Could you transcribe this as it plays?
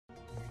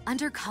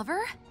Undercover?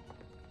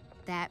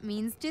 That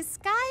means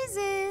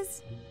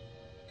disguises.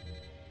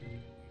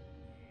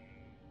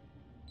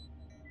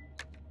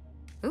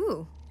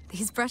 Ooh,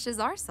 these brushes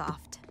are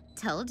soft.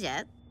 Told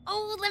ya.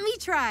 Oh, let me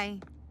try.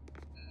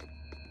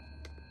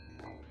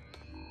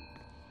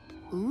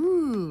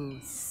 Ooh,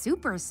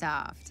 super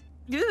soft.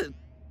 Ugh.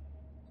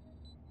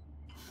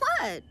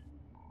 What?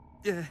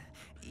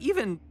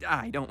 Even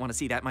I don't want to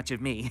see that much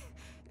of me.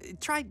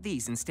 Try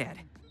these instead.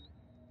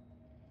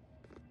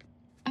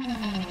 1, 2,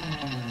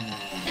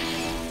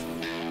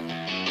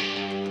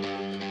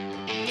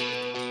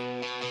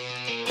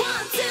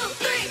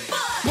 3, 4.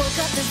 Woke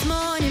up this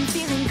morning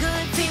feeling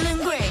good, feeling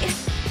great.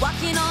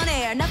 Walking on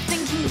air,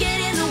 nothing can get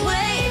in the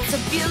way. It's a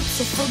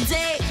beautiful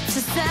day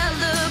to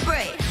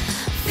celebrate.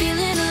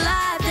 Feeling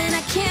alive and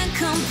I can't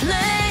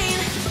complain.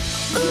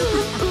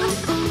 Ooh, ooh,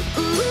 ooh,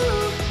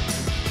 ooh.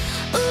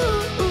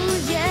 Ooh, ooh,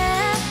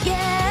 yeah,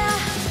 yeah.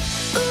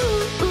 Ooh,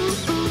 ooh,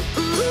 ooh,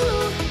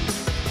 ooh.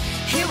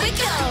 Here we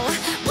go.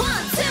 1,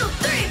 2,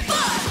 3, 4.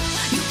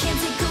 You can't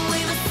take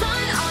away my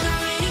sun on a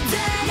rainy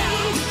day. No.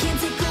 You can't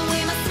take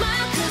away my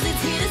smile 'cause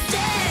it's here to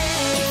stay.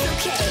 It's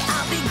okay,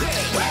 I'll be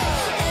great.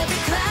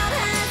 Every cloud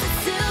has a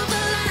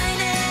silver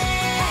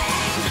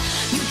lining.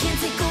 You can't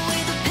take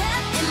away the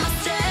pep in my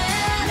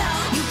step. No.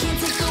 You can't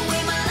take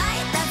away my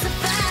light, that's a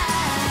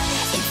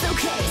fact. It's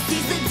okay,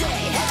 seize the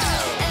day.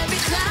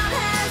 Every cloud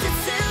has its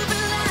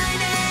silver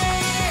lining.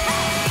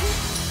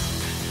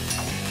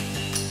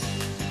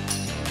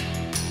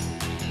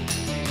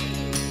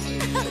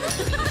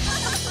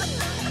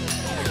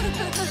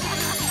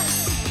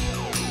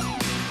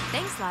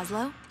 Thanks,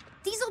 Laszlo.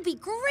 These will be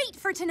great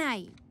for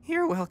tonight.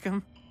 You're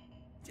welcome.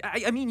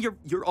 I mean,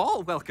 you're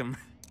all welcome.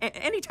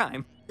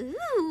 Anytime.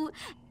 Ooh,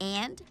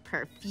 and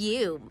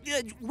perfume.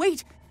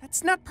 Wait,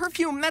 that's not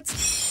perfume, that's...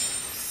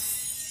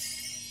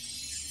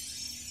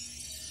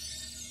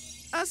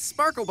 a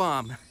sparkle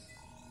bomb.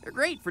 They're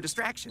great for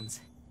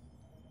distractions.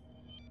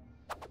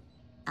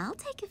 I'll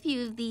take a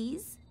few of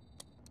these.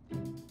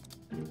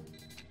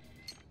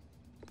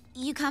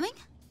 You coming?